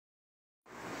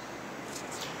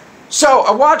So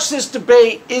I watched this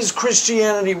debate, Is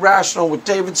Christianity Rational, with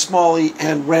David Smalley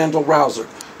and Randal Rauser.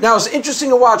 Now, it's interesting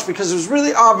to watch because it was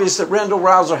really obvious that Randal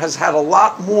Rauser has had a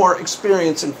lot more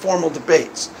experience in formal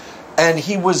debates. And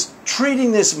he was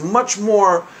treating this much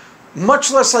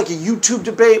less like a YouTube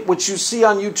debate, which you see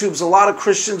on YouTube. A lot of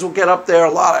Christians will get up there, a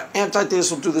lot of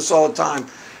anti-theists will do this all the time.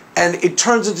 And it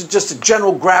turns into just a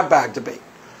general grab bag debate.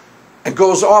 It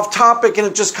goes off topic and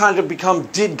it just kind of becomes,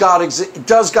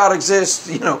 does God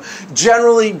exist? You know,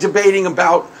 generally debating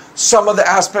about some of the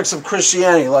aspects of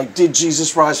Christianity, like did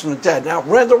Jesus rise from the dead? Now,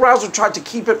 Randal Rauser tried to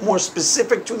keep it more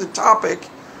specific to the topic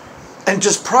and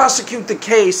just prosecute the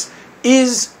case,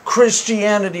 is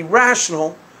Christianity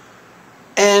rational?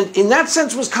 And in that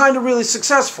sense was kind of really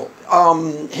successful.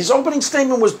 His opening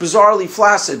statement was bizarrely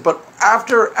flaccid, but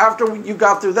after you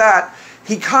got through that,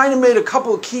 he kind of made a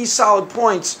couple of key solid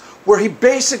points where he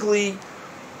basically,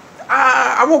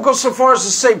 I won't go so far as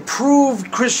to say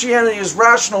proved Christianity is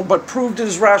rational, but proved it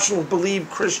is rational to believe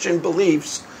Christian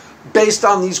beliefs based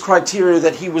on these criteria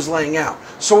that he was laying out.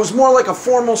 So it was more like a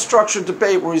formal structured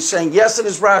debate where he's saying, yes, it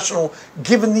is rational,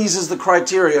 given these as the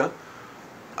criteria.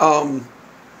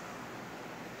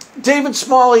 David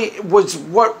Smalley was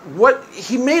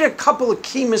he made a couple of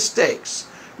key mistakes.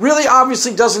 Really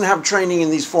obviously doesn't have training in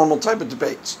these formal type of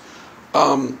debates.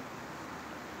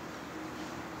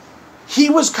 He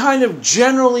was kind of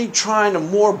generally trying to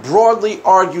more broadly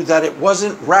argue that it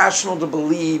wasn't rational to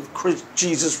believe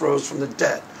Jesus rose from the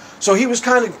dead. So he was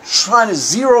kind of trying to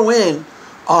zero in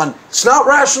on, it's not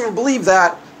rational to believe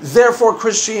that, therefore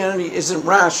Christianity isn't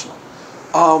rational.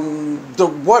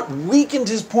 What weakened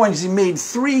his point is he made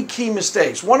three key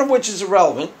mistakes, one of which is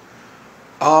irrelevant,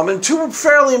 and two are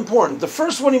fairly important. The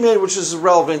first one he made, which is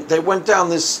irrelevant, they went down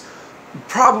this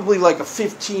probably like a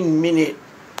 15-minute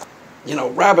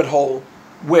rabbit hole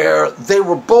where they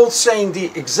were both saying the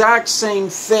exact same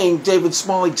thing. David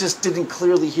Smalley just didn't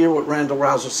clearly hear what Randal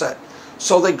Rauser said.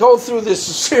 So they go through this,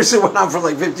 seriously went on for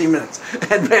like 15 minutes.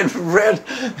 And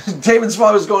David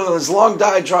Smalley was going on this long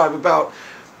diatribe about,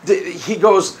 he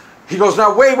goes,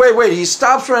 now wait. He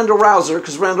stops Randal Rauser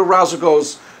because Randal Rauser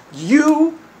goes,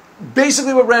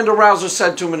 basically what Randal Rauser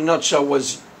said to him in a nutshell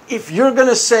was, if you're going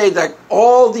to say that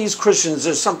all these Christians,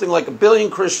 there's something like 1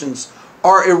 billion Christians,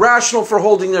 are irrational for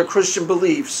holding their Christian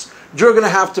beliefs, you're going to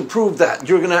have to prove that.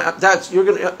 You're going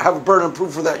to have a burden of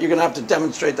proof for that. You're going to have to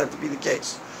demonstrate that to be the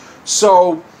case.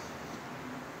 So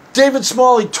David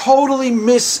Smalley totally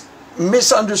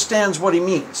misunderstands what he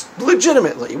means.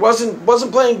 Legitimately. He wasn't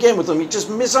playing a game with him. He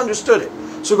just misunderstood it.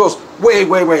 So he goes, wait.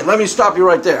 Let me stop you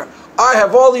right there. I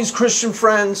have all these Christian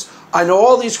friends. I know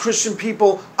all these Christian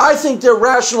people. I think they're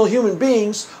rational human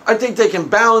beings. I think they can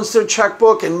balance their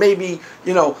checkbook and maybe,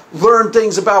 learn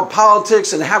things about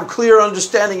politics and have clear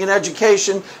understanding and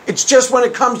education. It's just when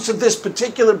it comes to this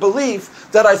particular belief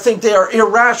that I think they are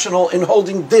irrational in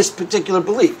holding this particular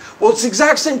belief. Well, it's the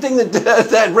exact same thing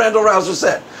that Randal Rauser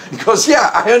said. He goes,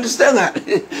 yeah, I understand that.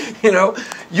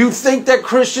 You think that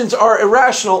Christians are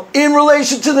irrational in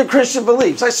relation to their Christian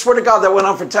beliefs. I swear to God that went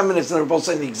on for 10 minutes and they were both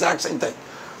saying the exact same thing.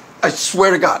 I swear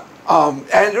to God.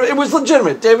 And it was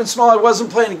legitimate. David Smalley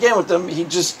wasn't playing a game with them. He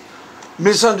just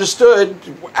misunderstood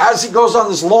as he goes on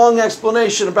this long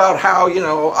explanation about how,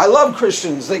 I love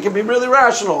Christians. They can be really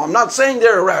rational. I'm not saying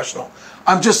they're irrational.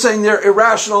 I'm just saying they're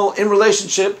irrational in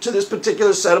relationship to this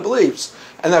particular set of beliefs.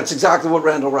 And that's exactly what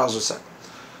Randal Rauser said.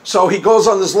 So he goes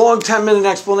on this long 10-minute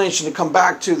explanation to come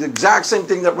back to the exact same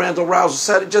thing that Randal Rauser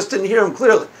said. It just didn't hear him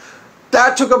clearly.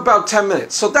 That took about 10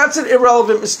 minutes. So that's an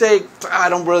irrelevant mistake. I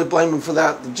don't really blame him for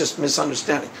that, just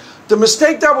misunderstanding. The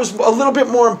mistake that was a little bit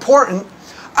more important,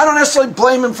 I don't necessarily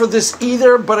blame him for this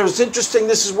either, but it was interesting.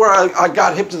 This is where I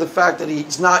got hip to the fact that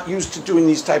he's not used to doing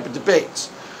these type of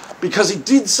debates. Because he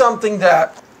did something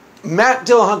that Matt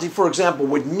Dillahunty, for example,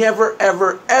 would never,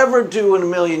 ever, ever do in a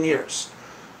million years.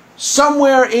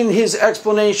 Somewhere in his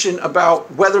explanation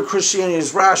about whether Christianity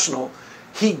is rational,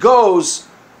 he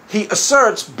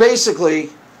asserts basically,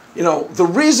 the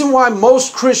reason why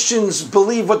most Christians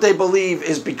believe what they believe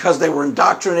is because they were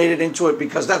indoctrinated into it,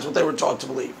 because that's what they were taught to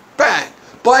believe. Bang!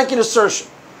 Blanket assertion.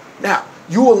 Now,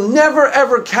 you will never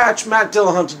ever catch Matt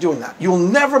Dillahunty doing that. You will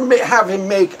never have him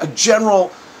make a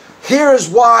general, here's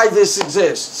why this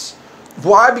exists.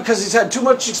 Why? Because he's had too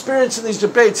much experience in these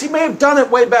debates. He may have done it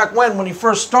way back when he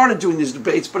first started doing these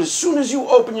debates, but as soon as you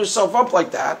open yourself up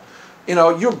like that,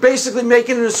 you're basically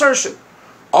making an assertion.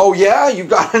 Oh yeah? You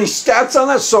got any stats on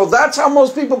that? So that's how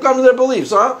most people come to their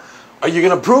beliefs, huh? Are you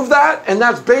going to prove that? And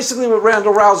that's basically what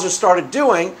Randal Rauser started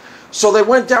doing. So they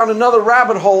went down another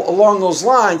rabbit hole along those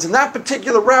lines. And that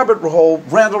particular rabbit hole,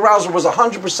 Randal Rauser was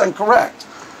 100% correct.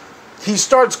 he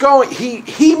starts going.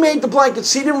 He made the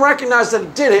blankets. He didn't recognize that he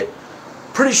did it.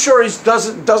 Pretty sure he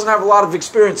doesn't have a lot of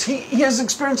experience. He has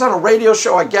experience on a radio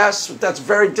show, I guess. That's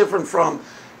very different from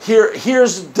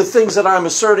here's the things that I'm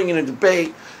asserting in a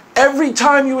debate. Every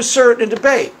time you assert in a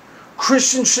debate,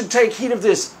 Christians should take heed of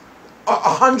this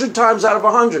 100 times out of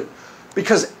 100.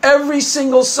 Because every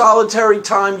single solitary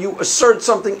time you assert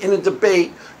something in a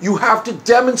debate, you have to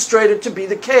demonstrate it to be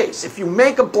the case. If you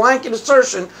make a blanket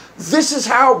assertion, this is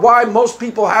why most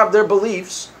people have their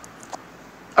beliefs.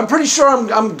 I'm pretty sure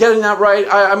I'm getting that right.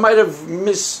 I might have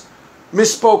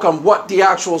misspoke on what the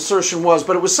actual assertion was,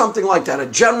 but it was something like that. A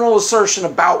general assertion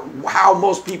about how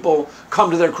most people come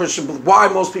to their Christian belief, why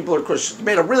most people are Christians. He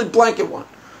made a really blanket one.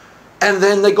 And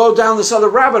then they go down this other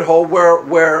rabbit hole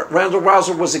where Randal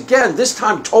Rauser was, again, this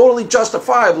time totally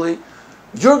justifiably,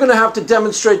 you're going to have to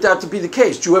demonstrate that to be the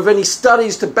case. Do you have any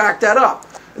studies to back that up?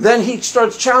 Then he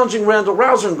starts challenging Randal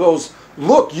Rauser and goes,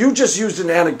 look, you just used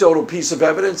an anecdotal piece of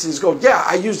evidence. He's going, yeah,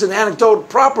 I used an anecdote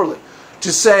properly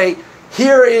to say,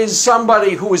 here is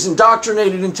somebody who is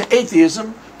indoctrinated into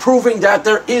atheism, proving that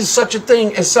there is such a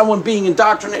thing as someone being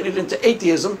indoctrinated into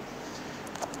atheism.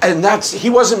 And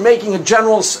he wasn't making a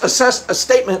general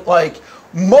statement like,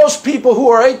 most people who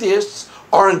are atheists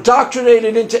are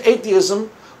indoctrinated into atheism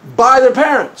by their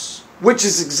parents, which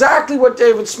is exactly what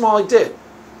David Smalley did.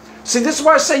 See, this is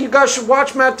why I say you guys should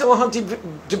watch Matt Dillahunty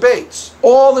debates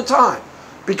all the time,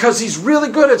 because he's really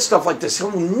good at stuff like this.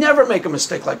 He'll never make a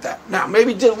mistake like that. Now,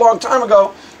 maybe he did a long time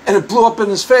ago, and it blew up in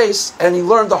his face, and he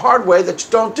learned the hard way that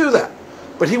you don't do that.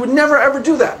 But he would never, ever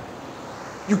do that.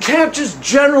 You can't just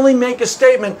generally make a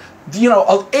statement. You know,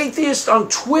 an atheist on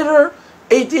Twitter,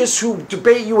 atheists who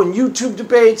debate you in YouTube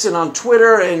debates and on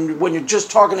Twitter, and when you're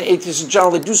just talking to atheists in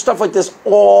general, they do stuff like this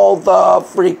all the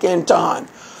freaking time.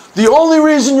 The only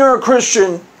reason you're a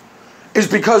Christian is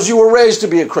because you were raised to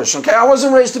be a Christian. Okay, I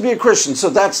wasn't raised to be a Christian, so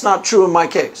that's not true in my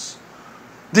case.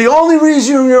 The only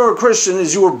reason you're a Christian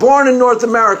is you were born in North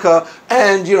America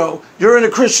and, you know, you're in a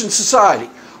Christian society.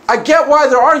 I get why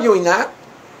they're arguing that,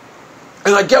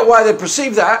 and I get why they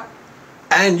perceive that,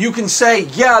 and you can say,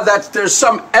 yeah, there's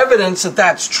some evidence that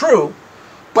that's true,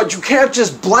 but you can't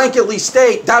just blanketly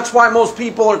state that's why most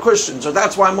people are Christians, or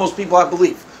that's why most people have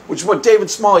belief, which is what David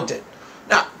Smalley did.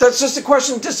 Now, that's just a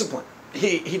question of discipline.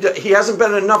 He hasn't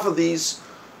been in enough of these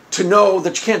to know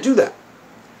that you can't do that.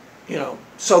 You know,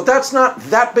 so that's not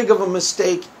that big of a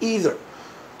mistake either.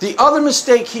 The other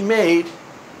mistake he made,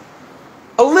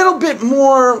 a little bit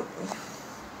more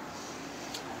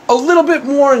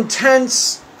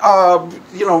intense.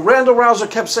 You know, Randal Rauser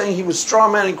kept saying he was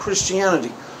strawmanning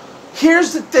Christianity.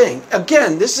 Here's the thing.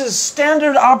 Again, this is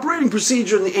standard operating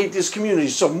procedure in the atheist community.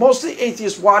 So most of the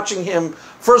atheists watching him,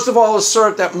 first of all,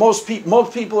 assert that most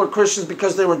people are Christians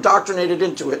because they were indoctrinated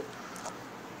into it.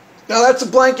 Now, that's a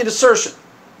blanket assertion.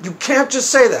 You can't just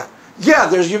say that. Yeah,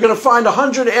 you're going to find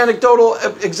 100 anecdotal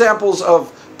examples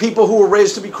of people who were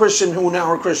raised to be Christian who now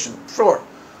are Christian. Sure.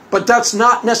 But that's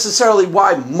not necessarily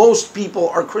why most people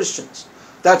are Christians.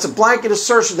 That's a blanket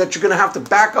assertion that you're going to have to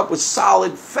back up with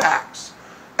solid facts.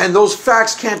 And those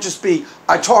facts can't just be,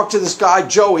 I talked to this guy,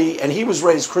 Joey, and he was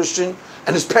raised Christian,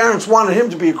 and his parents wanted him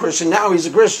to be a Christian, now he's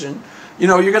a Christian. You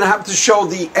know, you're going to have to show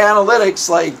the analytics,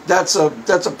 like that's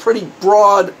a pretty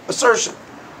broad assertion.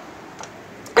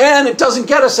 And it doesn't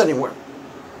get us anywhere.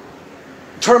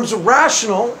 In terms of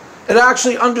rational, it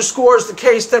actually underscores the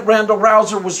case that Randal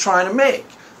Rauser was trying to make.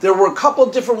 There were a couple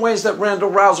of different ways that Randal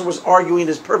Rauser was arguing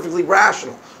is perfectly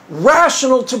rational.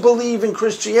 Rational to believe in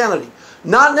Christianity.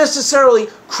 Not necessarily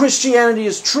Christianity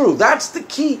is true. That's the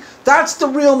key. That's the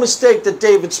real mistake that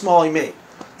David Smalley made.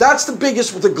 That's the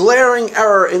biggest, the glaring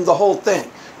error in the whole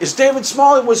thing. Is David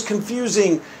Smalley was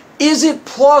confusing, is it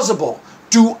plausible?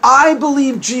 Do I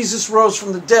believe Jesus rose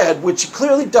from the dead? Which he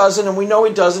clearly doesn't, and we know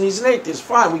he doesn't. He's an atheist.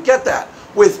 Fine, we get that.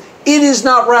 With, it is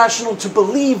not rational to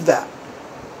believe that.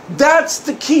 That's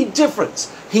the key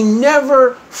difference. He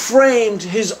never framed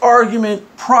his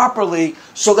argument properly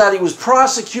so that he was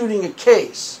prosecuting a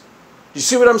case. You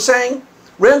see what I'm saying?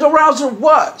 Randal Rauser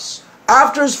was.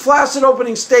 After his flaccid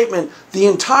opening statement, the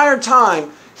entire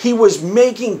time he was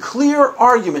making clear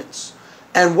arguments.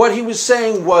 And what he was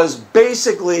saying was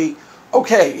basically,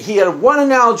 okay, he had one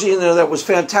analogy in there that was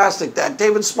fantastic that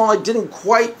David Smalley didn't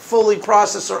quite fully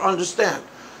process or understand.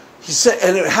 He said,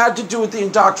 and it had to do with the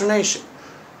indoctrination.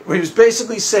 He was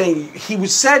basically saying, he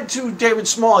was said to David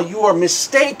Smalley, you are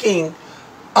mistaking,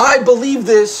 I believe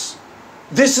this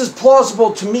is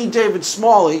plausible to me, David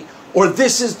Smalley, or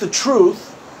this is the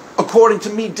truth, according to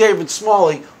me, David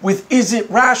Smalley, with is it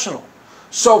rational?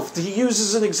 So he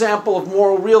uses an example of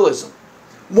moral realism.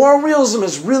 Moral realism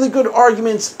has really good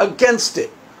arguments against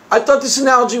it. I thought this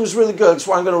analogy was really good,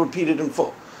 so I'm going to repeat it in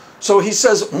full. So he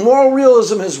says moral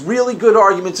realism has really good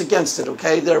arguments against it,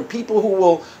 okay? There are people who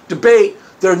will debate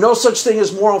there are no such thing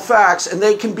as moral facts, and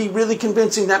they can be really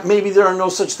convincing that maybe there are no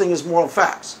such thing as moral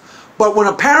facts. But when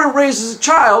a parent raises a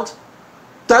child,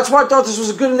 that's why I thought this was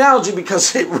a good analogy,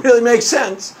 because it really makes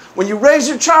sense. When you raise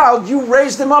your child, you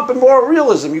raise them up in moral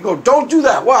realism. You go, don't do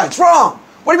that. Why? It's wrong.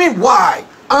 What do you mean, why?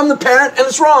 I'm the parent, and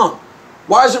it's wrong.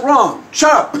 Why is it wrong?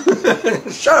 Shut up.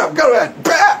 Shut up. Go ahead.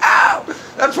 Ow.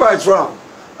 That's why it's wrong.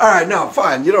 All right, no,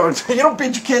 fine. You don't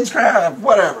beat your kids,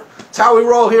 whatever. It's how we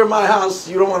roll here in my house.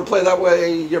 You don't want to play that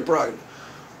way, you're prerogative.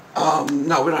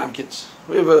 No, we don't have kids.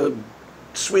 We have a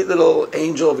sweet little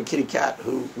angel of a kitty cat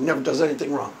who never does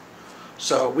anything wrong.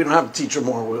 So we don't have to teach her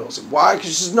moral realism. Why?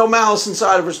 Because she's no malice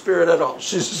inside of her spirit at all.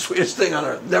 She's the sweetest thing on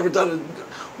earth. Never done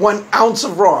 1 ounce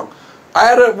of wrong.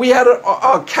 We had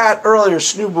a cat earlier,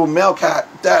 Snoobu, male cat,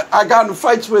 that I got into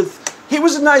fights with. He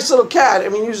was a nice little cat. I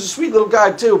mean, he was a sweet little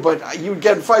guy too, but you would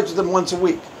get in fights with him once a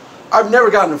week. I've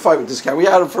never gotten in a fight with this cat. We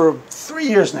had him for 3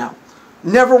 years now.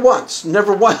 Never once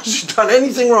she's done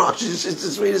anything wrong. She's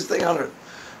the sweetest thing on earth.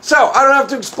 So I don't have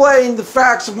to explain the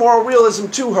facts of moral realism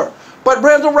to her. But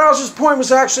Randal Rauser's point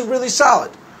was actually really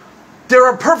solid. There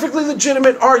are perfectly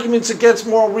legitimate arguments against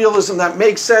moral realism that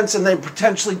make sense, and they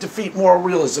potentially defeat moral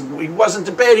realism. He wasn't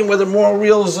debating whether moral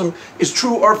realism is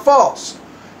true or false.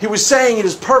 He was saying it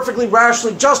is perfectly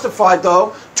rationally justified,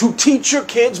 though, to teach your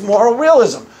kids moral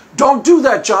realism. Don't do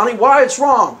that, Johnny. Why? It's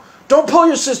wrong. Don't pull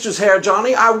your sister's hair,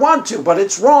 Johnny. I want to, but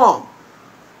it's wrong.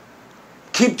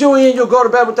 Keep doing it, you'll go to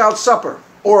bed without supper.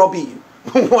 Or I'll beat you.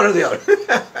 One or the other.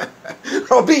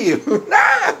 I'll beat you.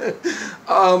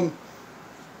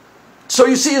 So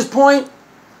you see his point?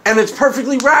 And it's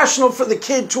perfectly rational for the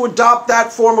kid to adopt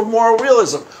that form of moral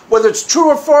realism. Whether it's true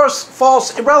or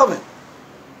false, irrelevant.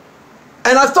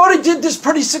 And I thought he did this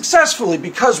pretty successfully,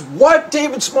 because what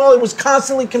David Smalley was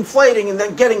constantly conflating and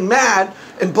then getting mad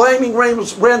and blaming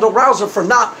Randal Rauser for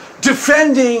not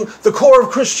defending the core of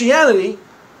Christianity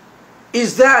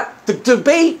is that the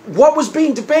debate, what was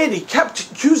being debated, he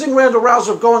kept accusing Randal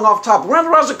Rauser of going off topic.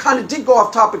 Randal Rauser kind of did go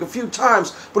off topic a few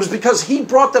times, but it's because he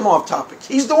brought them off topic.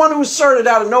 He's the one who asserted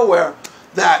out of nowhere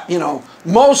that,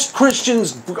 most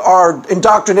Christians are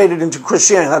indoctrinated into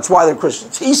Christianity. That's why they're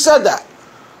Christians. He said that.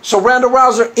 So Randal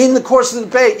Rauser, in the course of the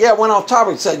debate, went off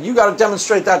topic and said, you got to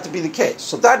demonstrate that to be the case.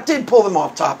 So that did pull them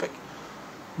off topic.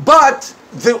 But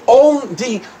the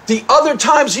other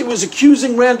times he was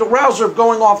accusing Randal Rauser of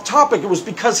going off topic, it was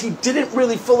because he didn't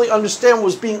really fully understand what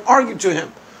was being argued to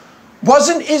him.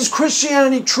 Is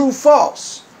Christianity true,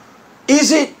 false?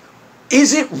 Is it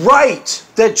right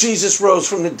that Jesus rose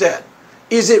from the dead?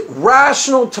 Is it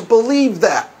rational to believe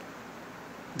that?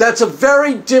 That's a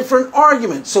very different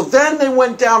argument. So then they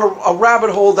went down a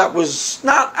rabbit hole that was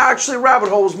not actually a rabbit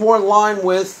hole, it was more in line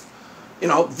with,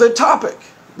 the topic.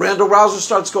 Randal Rauser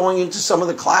starts going into some of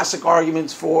the classic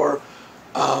arguments for,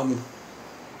 the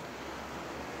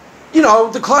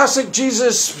classic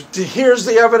Jesus, here's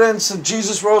the evidence that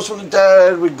Jesus rose from the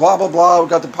dead, we blah, blah, blah, we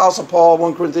got the Apostle Paul,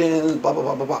 1 Corinthians, blah, blah,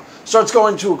 blah, blah, blah. Starts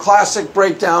going to a classic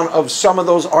breakdown of some of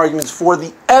those arguments for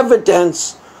the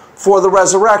evidence for the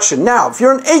resurrection. Now, if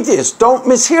you're an atheist, don't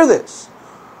mishear this.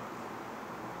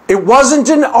 It wasn't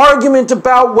an argument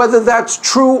about whether that's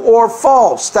true or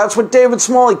false. That's what David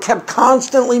Smalley kept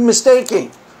constantly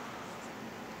mistaking.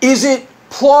 Is it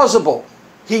plausible?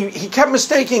 He kept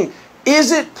mistaking,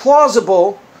 is it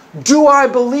plausible? Do I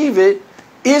believe it?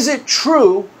 Is it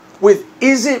true? With,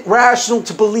 is it rational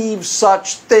to believe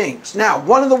such things? Now,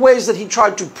 one of the ways that he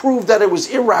tried to prove that it was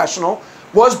irrational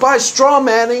was by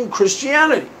strawmanning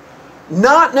Christianity.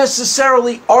 Not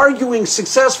necessarily arguing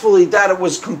successfully that it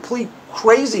was complete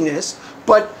craziness,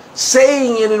 but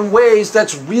saying it in ways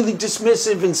that's really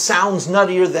dismissive and sounds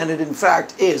nuttier than it in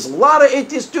fact is. A lot of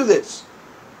atheists do this.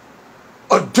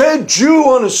 A dead Jew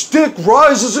on a stick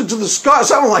rises into the sky.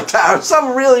 Something like that.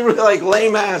 Some really, really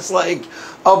lame-ass,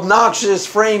 obnoxious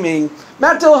framing.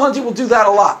 Matt Dillahunty will do that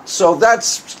a lot. So that's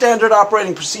standard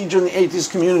operating procedure in the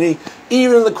atheist community,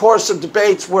 even in the course of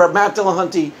debates where Matt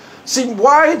Dillahunty... See,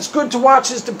 why it's good to watch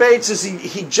his debates is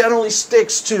he generally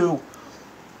sticks to...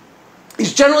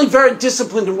 He's generally very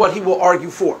disciplined in what he will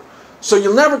argue for. So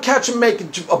you'll never catch him make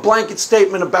a blanket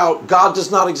statement about God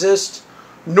does not exist,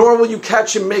 nor will you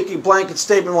catch him make a blanket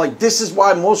statement like, this is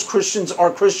why most Christians are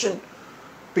Christian,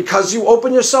 because you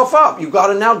open yourself up. You've got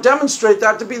to now demonstrate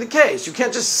that to be the case. You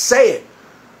can't just say it.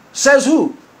 Says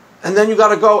who? And then you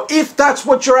got to go, if that's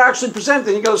what you're actually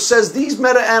presenting, you go, says these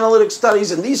meta-analytic studies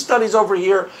and these studies over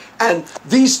here and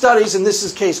these studies and this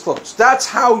is case closed. That's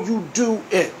how you do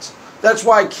it. That's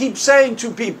why I keep saying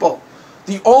to people,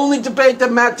 The only debate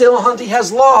that Matt Dillahunty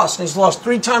has lost, and he's lost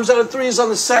 3 times out of 3, is on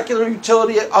the secular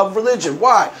utility of religion.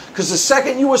 Why? Because the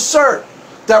second you assert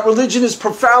that religion is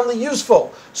profoundly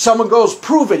useful, someone goes,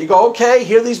 prove it. You go, okay,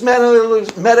 here are these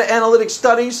meta-analytic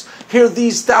studies, here are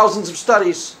these thousands of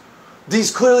studies.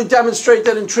 These clearly demonstrate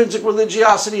that intrinsic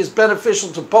religiosity is beneficial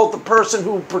to both the person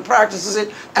who practices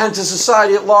it and to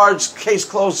society at large. Case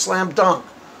closed, slam dunk.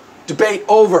 Debate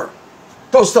over.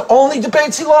 Those are the only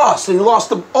debates he lost, and he lost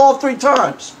them all 3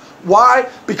 times. Why?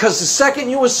 Because the second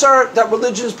you assert that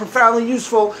religion is profoundly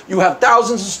useful, you have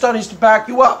thousands of studies to back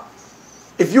you up.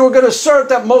 If you were going to assert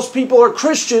that most people are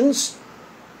Christians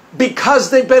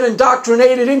because they've been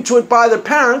indoctrinated into it by their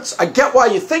parents, I get why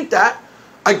you think that.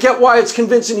 I get why it's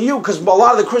convincing to you, because a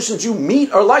lot of the Christians you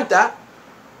meet are like that.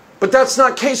 But that's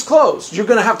not case closed. You're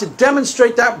going to have to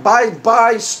demonstrate that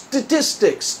by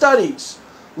statistics, studies.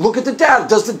 Look at the data.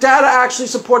 Does the data actually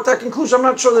support that conclusion? I'm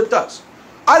not sure that it does.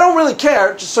 I don't really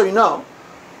care, just so you know.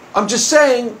 I'm just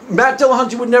saying Matt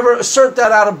Dillahunty would never assert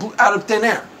that out of thin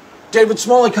air. David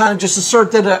Smalley kind of just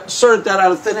asserted that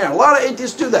out of thin air. A lot of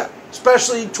atheists do that,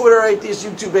 especially Twitter atheists,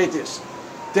 YouTube atheists.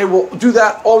 They will do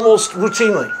that almost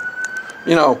routinely.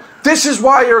 You know, this is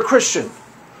why you're a Christian.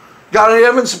 Got any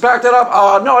evidence to back that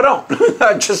up? No, I don't.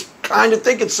 I just kind of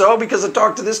think it's so because I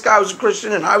talked to this guy who's a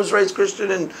Christian and I was raised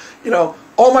Christian and, you know,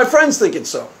 all my friends think it's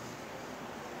so.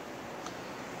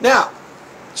 Now,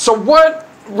 so what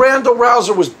Randal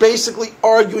Rauser was basically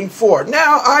arguing for.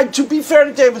 Now, to be fair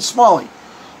to David Smalley,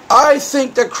 I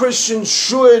think that Christians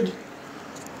should,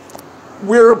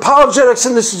 we're apologetics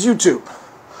and this is YouTube.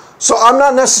 So I'm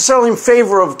not necessarily in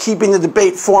favor of keeping the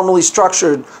debate formally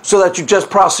structured so that you just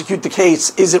prosecute the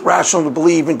case, is it rational to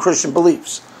believe in Christian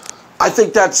beliefs? I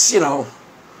think that's, you know,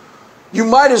 you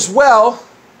might as well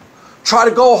try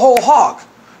to go whole hog.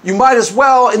 You might as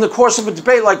well, in the course of a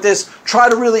debate like this, try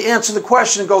to really answer the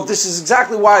question and go, this is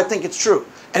exactly why I think it's true,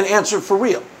 and answer it for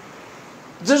real.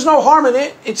 There's no harm in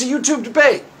it. It's a YouTube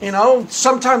debate. You know,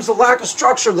 sometimes the lack of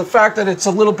structure, the fact that it's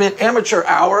a little bit amateur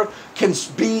hour, can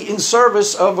be in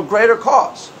service of a greater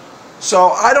cause. So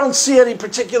I don't see any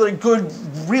particularly good,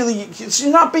 really,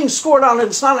 you're not being scored on it.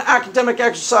 It's not an academic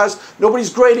exercise.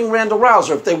 Nobody's grading Randal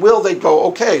Rauser. If they will, they'd go,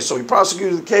 okay, so he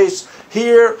prosecuted the case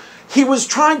here. He was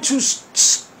trying to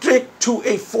stick to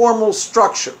a formal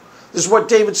structure. This is what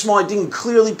David Smalley didn't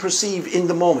clearly perceive in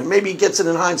the moment. Maybe he gets it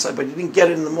in hindsight, but he didn't get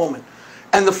it in the moment.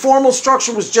 And the formal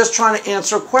structure was just trying to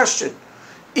answer a question.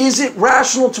 Is it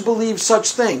rational to believe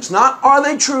such things? Not are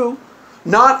they true?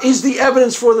 Not is the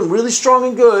evidence for them really strong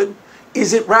and good?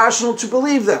 Is it rational to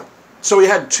believe them? So he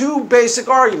had 2 basic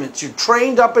arguments. You're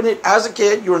trained up in it as a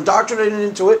kid. You're indoctrinated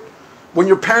into it. When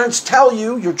your parents tell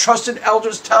you, your trusted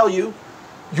elders tell you,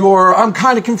 I'm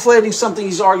kind of conflating something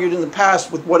he's argued in the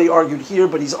past with what he argued here,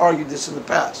 but he's argued this in the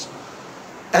past.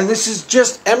 And this is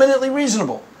just eminently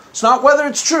reasonable. It's not whether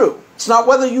it's true. It's not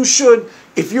whether you should,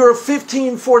 if you're a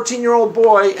 15, 14-year-old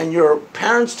boy and your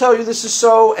parents tell you this is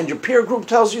so, and your peer group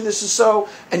tells you this is so,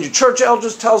 and your church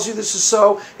elders tells you this is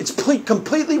so, it's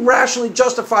completely rationally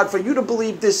justified for you to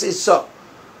believe this is so.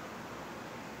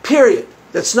 Period.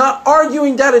 That's not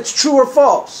arguing that it's true or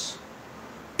false.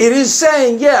 It is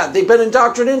saying, yeah, they've been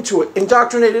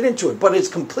indoctrinated into it, but it's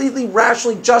completely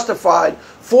rationally justified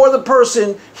for the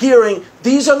person hearing,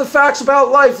 these are the facts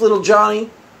about life, little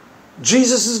Johnny.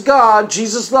 Jesus is God.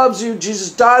 Jesus loves you.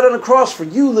 Jesus died on a cross for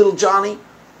you, little Johnny.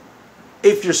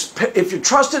 If your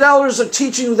trusted elders are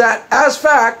teaching you that as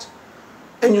fact,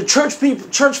 and your church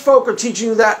folk are teaching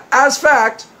you that as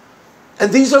fact,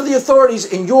 and these are the authorities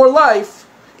in your life,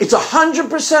 it's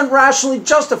 100% rationally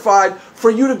justified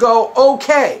for you to go,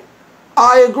 okay,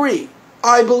 I agree.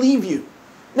 I believe you.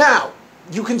 Now,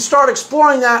 you can start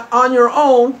exploring that on your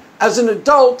own as an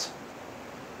adult.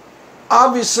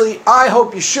 Obviously, I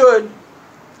hope you should.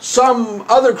 Some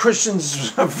other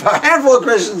Christians, a handful of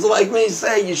Christians like me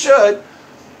say you should.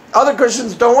 Other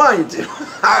Christians don't want you to.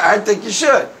 I think you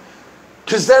should.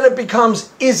 Because then it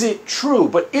becomes, is it true?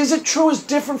 But is it true is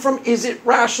different from, is it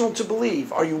rational to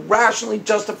believe? Are you rationally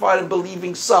justified in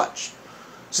believing such?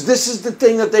 So this is the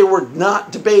thing that they were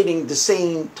not debating the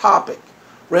same topic.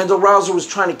 Randal Rauser was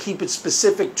trying to keep it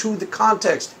specific to the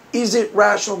context. Is it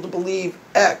rational to believe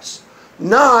X?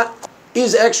 Not,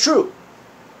 is X true?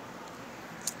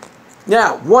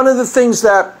 Now, one of the things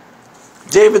that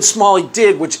David Smalley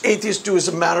did, which atheists do as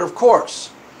a matter of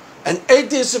course, and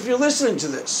atheists, if you're listening to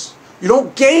this, you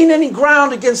don't gain any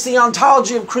ground against the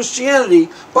ontology of Christianity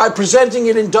by presenting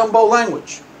it in Dumbo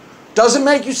language. Doesn't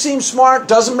make you seem smart,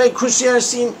 doesn't make Christianity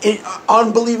seem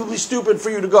unbelievably stupid for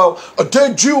you to go, a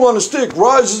dead Jew on a stick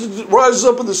rises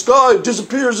up in the sky,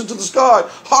 disappears into the sky. Ha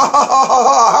ha ha ha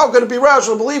ha, how can it be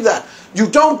rational to believe that? You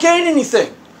don't gain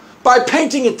anything by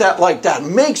painting it like that. It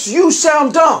makes you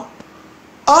sound dumb.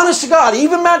 Honest to God,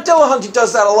 even Matt Dillahunty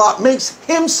does that a lot, makes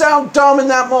him sound dumb in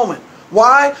that moment.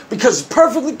 Why? Because he's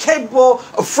perfectly capable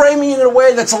of framing it in a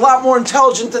way that's a lot more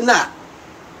intelligent than that.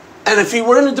 And if he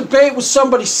were in a debate with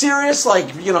somebody serious,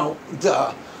 like, you know,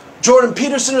 Jordan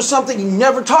Peterson or something, he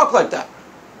never talked like that.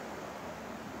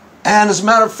 And as a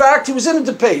matter of fact, he was in a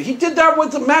debate. He did that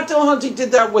with, Matt Dillahunty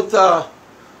did that with,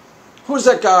 who was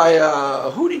that guy,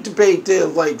 who did he debate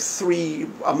like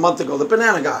a month ago, the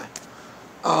banana guy.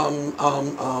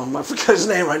 I forget his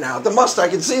name right now. The mustache, I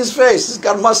can see his face. He's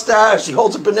got a mustache, he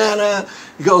holds a banana.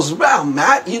 He goes, well,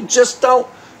 Matt, you just don't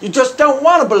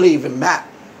want to believe in Matt.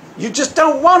 You just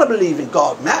don't want to believe in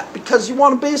God, Matt, because you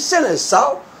want to be a sinner,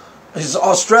 so. He's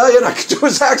Australian. I could do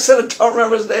his accent. I don't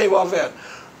remember his name offhand.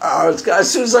 As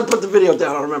soon as I put the video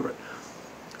down, I'll remember it.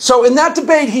 So in that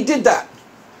debate, he did that.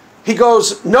 He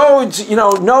goes, no,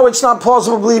 it's not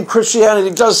plausible to believe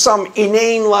Christianity does some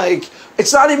inane, like,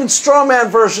 it's not even straw man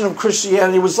version of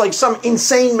Christianity. It was like some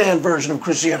insane man version of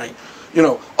Christianity. You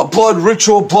know, a blood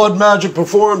ritual, blood magic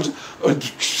performed to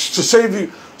save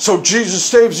you. So Jesus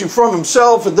saves you from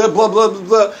himself and then blah, blah, blah,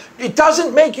 blah. It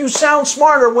doesn't make you sound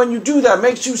smarter when you do that. It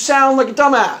makes you sound like a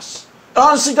dumbass. It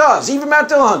honestly does. Even Matt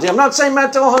Dillahunty. I'm not saying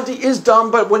Matt Dillahunty is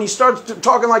dumb, but when he starts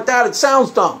talking like that, it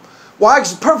sounds dumb. Why?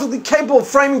 Because he's perfectly capable of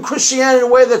framing Christianity in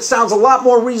a way that sounds a lot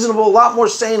more reasonable, a lot more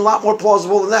sane, a lot more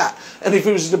plausible than that. And if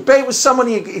it was a debate with someone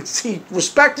he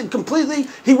respected completely,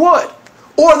 he would.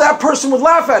 Or that person would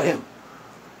laugh at him.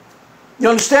 You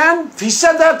understand? If he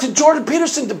said that to Jordan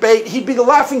Peterson debate, he'd be the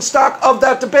laughing stock of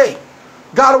that debate.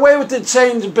 Got away with it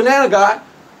saying the banana guy,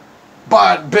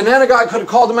 but banana guy could have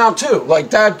called him out too. Like,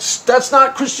 that's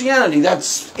not Christianity.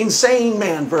 That's insane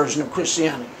man version of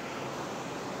Christianity.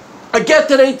 I get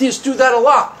that atheists do that a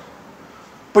lot,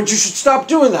 but you should stop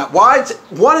doing that. Why?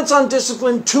 One, it's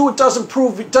undisciplined. Two, it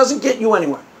doesn't get you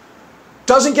anywhere.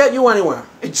 Doesn't get you anywhere.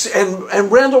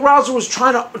 And Randal Rauser was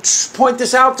trying to point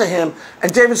this out to him,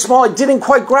 and David Smalley didn't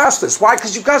quite grasp this. Why?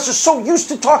 Because you guys are so used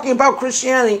to talking about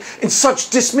Christianity in such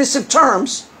dismissive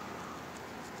terms,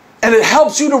 and it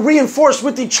helps you to reinforce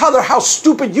with each other how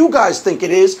stupid you guys think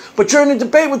it is, but you're in a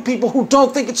debate with people who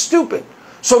don't think it's stupid.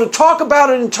 So to talk about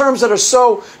it in terms that are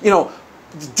so,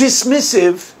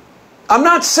 dismissive, I'm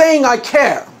not saying I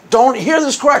care. Don't hear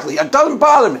this correctly. It doesn't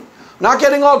bother me. Not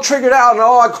getting all triggered out and,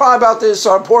 I cry about this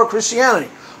or poor Christianity.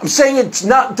 I'm saying it's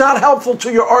not helpful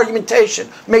to your argumentation.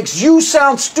 Makes you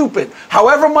sound stupid.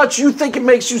 However much you think it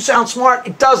makes you sound smart,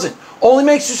 it doesn't. Only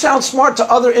makes you sound smart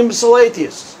to other imbecile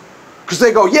atheists. Because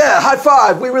they go, yeah, high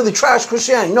five, we really trash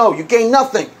Christianity. No, you gain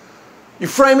nothing. You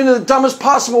frame it in the dumbest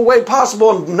possible way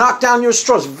possible and knock down your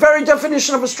straw. It's the very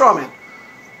definition of a straw man.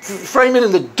 Frame it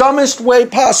in the dumbest way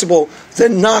possible,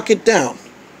 then knock it down.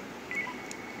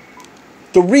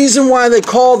 The reason why they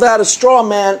call that a straw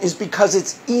man is because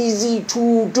it's easy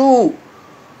to do.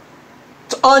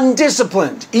 It's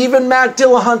undisciplined. Even Matt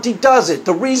Dillahunty does it.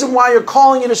 The reason why you're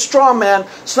calling it a straw man,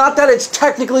 it's not that it's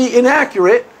technically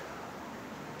inaccurate.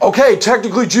 Okay,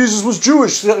 technically Jesus was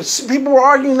Jewish. People were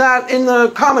arguing that in the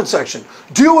comment section.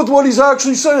 Deal with what he's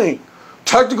actually saying.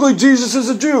 Technically Jesus is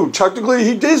a Jew. Technically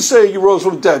he did say he rose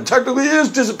from the dead. Technically he is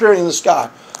disappearing in the sky.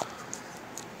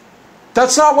 A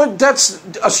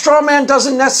straw man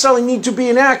doesn't necessarily need to be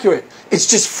inaccurate. It's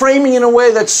just framing in a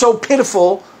way that's so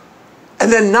pitiful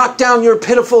and then knock down your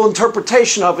pitiful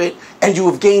interpretation of it and you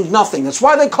have gained nothing. That's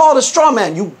why they call it a straw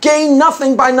man. You gain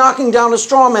nothing by knocking down a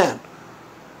straw man.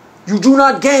 You do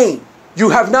not gain. You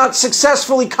have not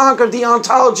successfully conquered the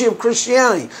ontology of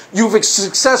Christianity. You've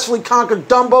successfully conquered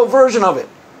Dumbo version of it.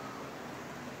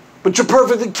 But you're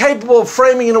perfectly capable of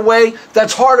framing in a way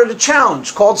that's harder to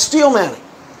challenge, called steel manning.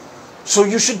 So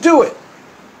you should do it.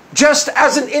 Just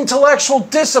as an intellectual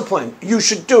discipline, you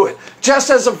should do it. Just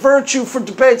as a virtue for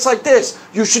debates like this,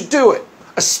 you should do it.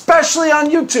 Especially on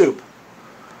YouTube.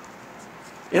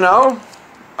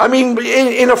 I mean,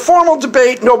 in a formal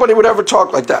debate, nobody would ever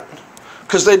talk like that.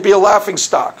 Because they'd be a laughing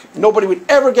stock. Nobody would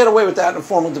ever get away with that in a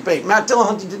formal debate. Matt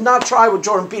Dillahunty did not try with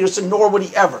Jordan Peterson, nor would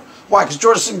he ever. Why? Because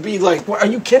Jordan would be like, are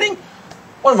you kidding?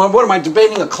 What am I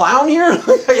debating a clown here?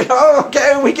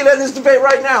 Okay, we can end this debate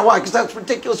right now. Why? Because that's a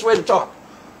ridiculous way to talk.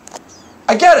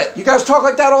 I get it. You guys talk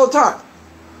like that all the time.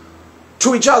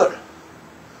 To each other.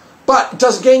 But it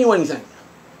doesn't gain you anything.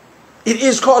 It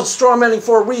is called straw manning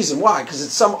for a reason. Why? Because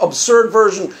it's some absurd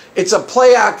version. It's a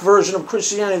play act version of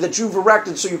Christianity that you've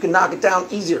erected so you can knock it down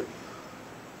easier.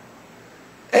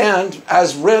 And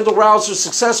as Randal Rauser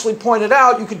successfully pointed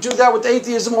out, you could do that with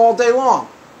atheism all day long.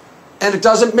 And it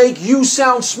doesn't make you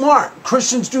sound smart.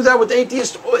 Christians do that with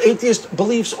atheist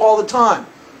beliefs all the time.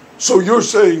 So you're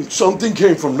saying something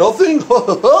came from nothing?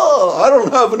 I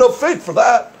don't have enough faith for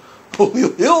that. I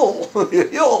don't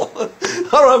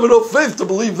have enough faith to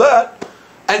believe that.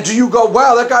 And do you go,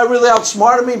 wow, that guy really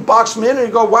outsmarted me, boxed me in, and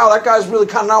you go, wow, that guy's really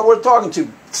kind of not worth talking to.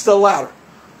 It's the latter.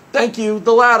 Thank you,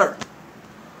 the latter.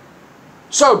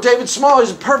 So David Smalley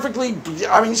is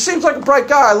he seems like a bright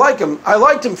guy. I like him. I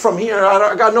liked him from here.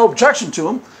 I got no objection to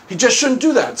him. He just shouldn't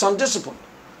do that. It's undisciplined.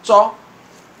 So,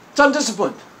 it's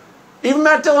undisciplined. Even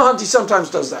Matt Dillahunty sometimes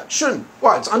does that. Shouldn't.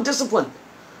 Why? It's undisciplined.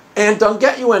 And don't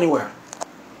get you anywhere.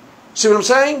 See what I'm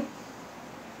saying?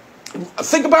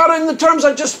 Think about it in the terms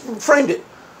I just framed it.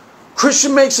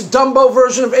 Christian makes a Dumbo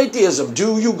version of atheism.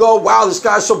 Do you go, wow, this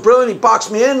guy's so brilliant, he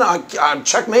boxed me in, I'm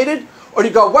checkmated? Or do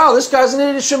you go, wow, this guy's an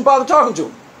idiot, shouldn't bother talking to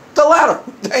him? The latter.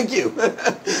 Thank you.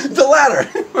 The latter.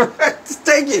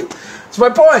 Thank you. That's my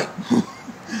point.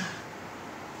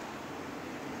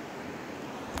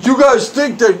 You guys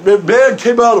think that man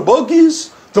came out of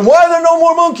monkeys? Then why are there no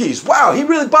more monkeys? Wow, he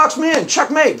really boxed me in.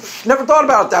 Checkmate. Never thought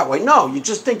about it that way. No, you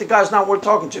just think the guy's not worth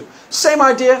talking to. Same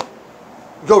idea.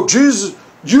 You go, Jesus,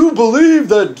 you believe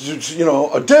that,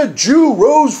 a dead Jew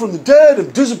rose from the dead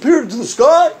and disappeared into the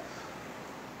sky?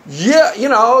 Yeah,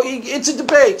 it's a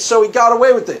debate, so he got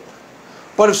away with it.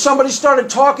 But if somebody started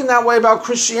talking that way about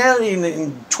Christianity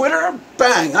in Twitter,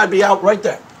 bang, I'd be out right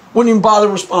there. Wouldn't even bother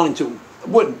responding to him.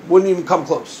 Wouldn't even come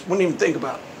close. Wouldn't even think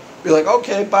about it. Be like,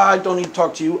 okay, bye, don't need to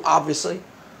talk to you, obviously.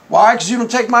 Why? Because you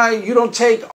don't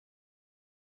take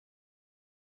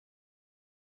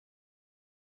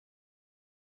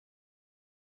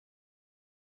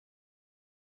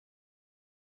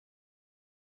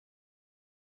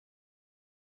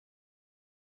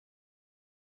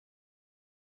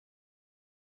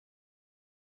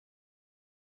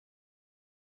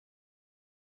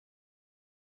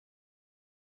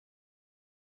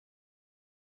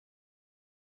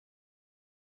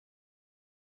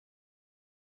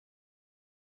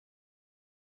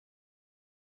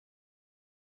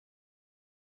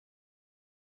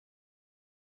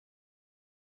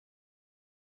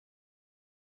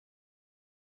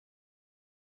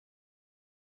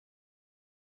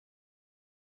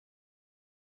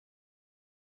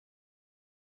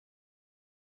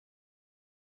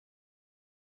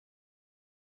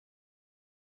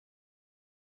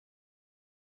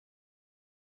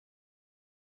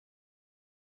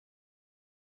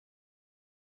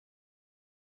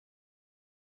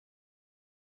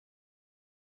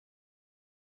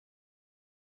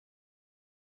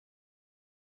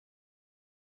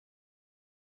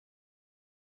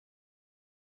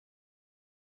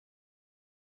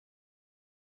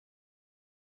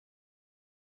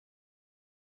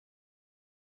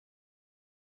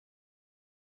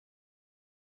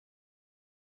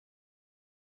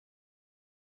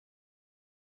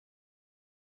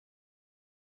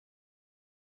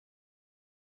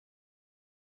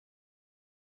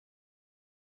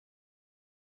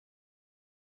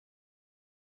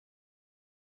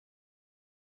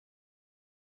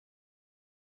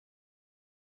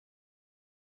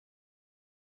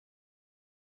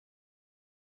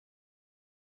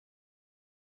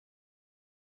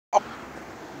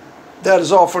That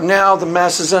is all for now. The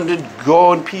mass is ended.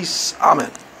 Go in peace. Amen.